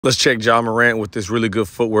Let's check Ja Morant with this really good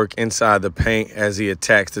footwork inside the paint as he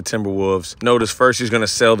attacks the Timberwolves. Notice first he's going to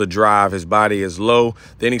sell the drive. His body is low.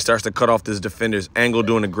 Then he starts to cut off this defender's angle,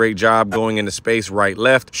 doing a great job going into space right,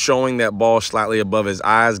 left, showing that ball slightly above his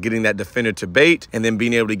eyes, getting that defender to bait, and then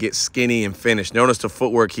being able to get skinny and finish. Notice the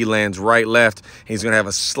footwork. He lands right, left. He's going to have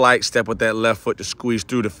a slight step with that left foot to squeeze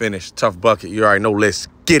through to finish. Tough bucket. You already know. Let's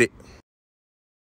get it.